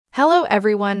Hello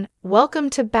everyone, welcome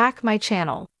to back my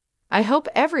channel. I hope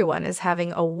everyone is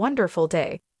having a wonderful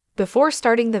day. Before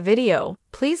starting the video,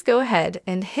 please go ahead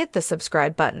and hit the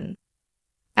subscribe button.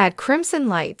 At Crimson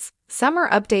Lights, Summer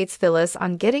updates Phyllis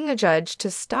on getting a judge to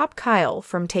stop Kyle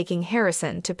from taking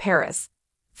Harrison to Paris.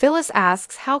 Phyllis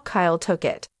asks how Kyle took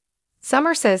it.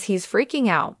 Summer says he's freaking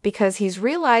out because he's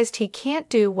realized he can't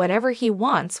do whatever he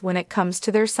wants when it comes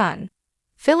to their son.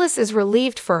 Phyllis is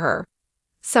relieved for her.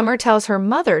 Summer tells her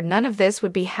mother none of this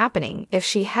would be happening if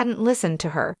she hadn't listened to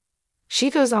her. She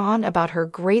goes on about her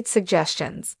great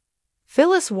suggestions.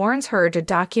 Phyllis warns her to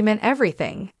document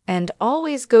everything and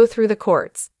always go through the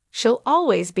courts. She'll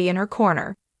always be in her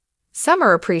corner.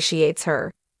 Summer appreciates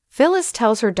her. Phyllis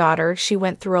tells her daughter she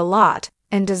went through a lot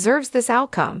and deserves this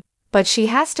outcome, but she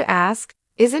has to ask,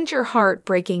 isn't your heart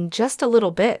breaking just a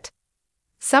little bit?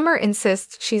 Summer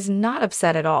insists she's not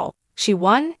upset at all. She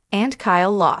won and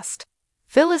Kyle lost.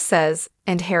 Phyllis says,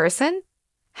 and Harrison?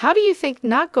 How do you think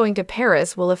not going to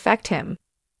Paris will affect him?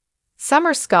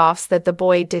 Summer scoffs that the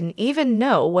boy didn't even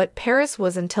know what Paris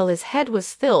was until his head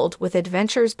was filled with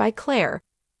adventures by Claire.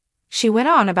 She went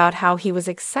on about how he was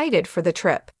excited for the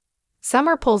trip.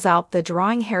 Summer pulls out the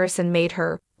drawing Harrison made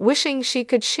her, wishing she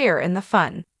could share in the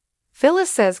fun. Phyllis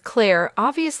says Claire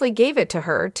obviously gave it to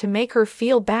her to make her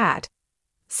feel bad.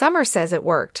 Summer says it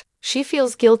worked. She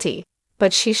feels guilty,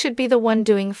 but she should be the one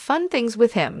doing fun things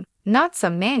with him, not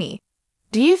some nanny.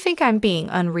 Do you think I'm being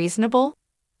unreasonable?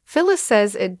 Phyllis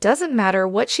says it doesn't matter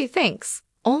what she thinks,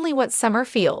 only what Summer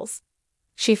feels.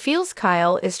 She feels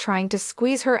Kyle is trying to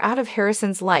squeeze her out of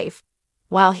Harrison's life,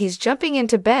 while he's jumping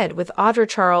into bed with Audra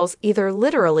Charles either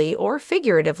literally or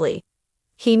figuratively.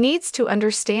 He needs to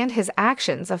understand his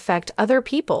actions affect other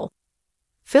people.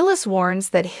 Phyllis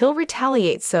warns that he'll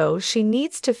retaliate, so she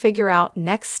needs to figure out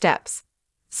next steps.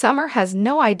 Summer has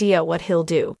no idea what he'll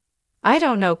do. I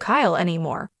don't know Kyle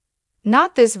anymore.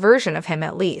 Not this version of him,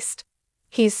 at least.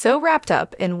 He's so wrapped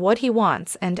up in what he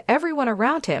wants, and everyone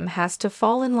around him has to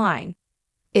fall in line.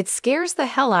 It scares the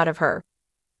hell out of her.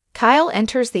 Kyle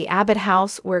enters the Abbott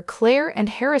house where Claire and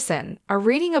Harrison are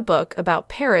reading a book about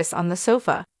Paris on the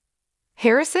sofa.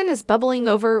 Harrison is bubbling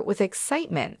over with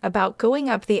excitement about going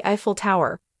up the Eiffel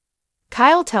Tower.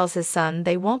 Kyle tells his son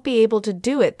they won't be able to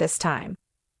do it this time.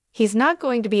 He's not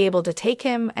going to be able to take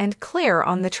him and Claire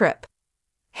on the trip.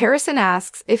 Harrison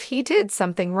asks if he did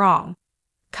something wrong.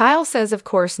 Kyle says of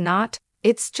course not,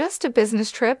 it's just a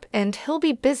business trip and he'll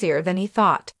be busier than he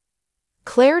thought.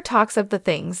 Claire talks of the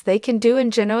things they can do in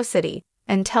Genoa City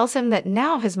and tells him that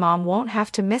now his mom won't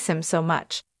have to miss him so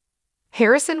much.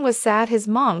 Harrison was sad his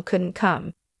mom couldn't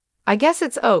come. I guess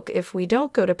it's ok if we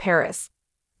don't go to Paris.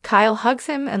 Kyle hugs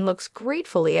him and looks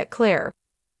gratefully at Claire.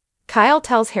 Kyle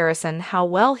tells Harrison how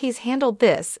well he's handled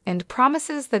this and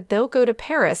promises that they'll go to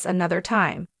Paris another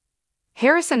time.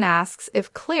 Harrison asks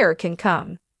if Claire can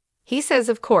come. He says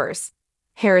of course.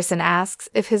 Harrison asks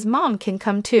if his mom can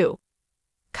come too.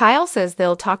 Kyle says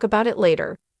they'll talk about it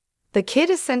later. The kid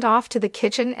is sent off to the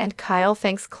kitchen and Kyle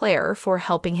thanks Claire for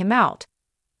helping him out.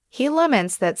 He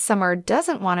laments that Summer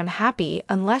doesn't want him happy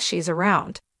unless she's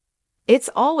around. It's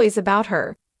always about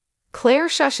her. Claire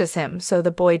shushes him so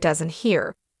the boy doesn't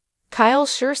hear.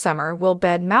 Kyle's sure Summer will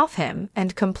bad-mouth him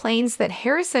and complains that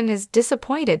Harrison is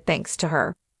disappointed thanks to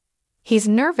her. He's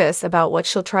nervous about what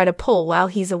she'll try to pull while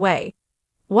he's away.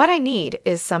 What I need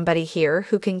is somebody here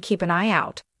who can keep an eye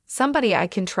out, somebody I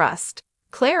can trust.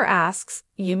 Claire asks,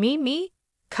 you mean me?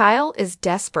 Kyle is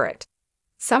desperate.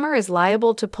 Summer is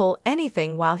liable to pull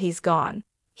anything while he's gone.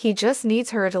 He just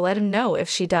needs her to let him know if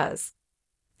she does.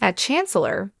 At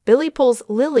Chancellor, Billy pulls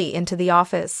Lily into the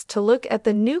office to look at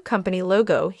the new company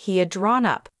logo he had drawn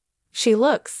up. She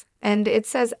looks, and it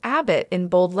says Abbott in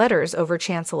bold letters over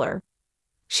Chancellor.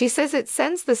 She says it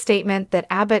sends the statement that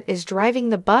Abbott is driving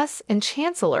the bus and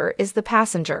Chancellor is the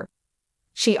passenger.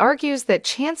 She argues that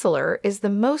Chancellor is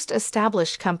the most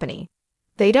established company.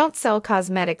 They don't sell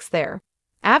cosmetics there.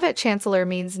 Abbott Chancellor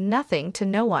means nothing to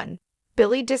no one.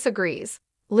 Billy disagrees.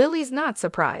 Lily's not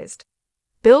surprised.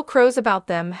 Bill crows about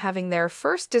them having their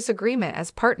first disagreement as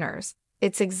partners.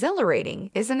 It's exhilarating,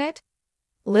 isn't it?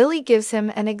 Lily gives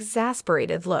him an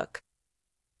exasperated look.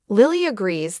 Lily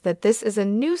agrees that this is a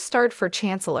new start for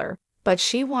Chancellor, but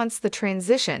she wants the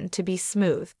transition to be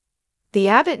smooth. The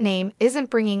Abbott name isn't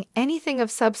bringing anything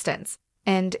of substance,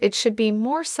 and it should be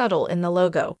more subtle in the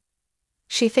logo.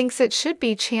 She thinks it should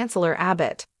be Chancellor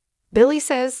Abbott. Billy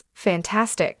says,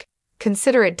 fantastic.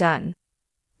 Consider it done.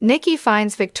 Nikki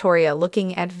finds Victoria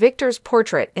looking at Victor's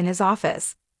portrait in his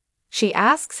office. She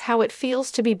asks how it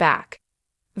feels to be back.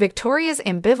 Victoria's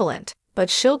ambivalent,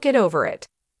 but she'll get over it.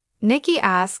 Nikki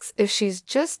asks if she's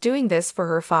just doing this for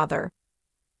her father.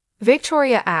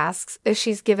 Victoria asks if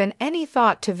she's given any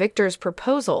thought to Victor's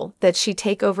proposal that she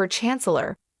take over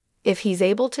Chancellor, if he's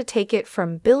able to take it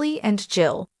from Billy and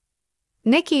Jill.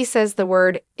 Nikki says the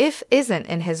word if isn't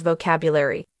in his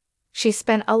vocabulary. She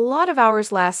spent a lot of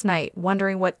hours last night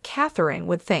wondering what Catherine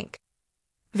would think.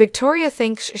 Victoria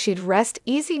thinks she'd rest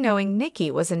easy knowing Nikki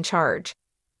was in charge.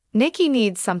 Nikki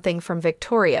needs something from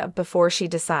Victoria before she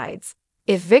decides.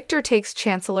 If Victor takes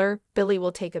Chancellor, Billy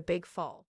will take a big fall.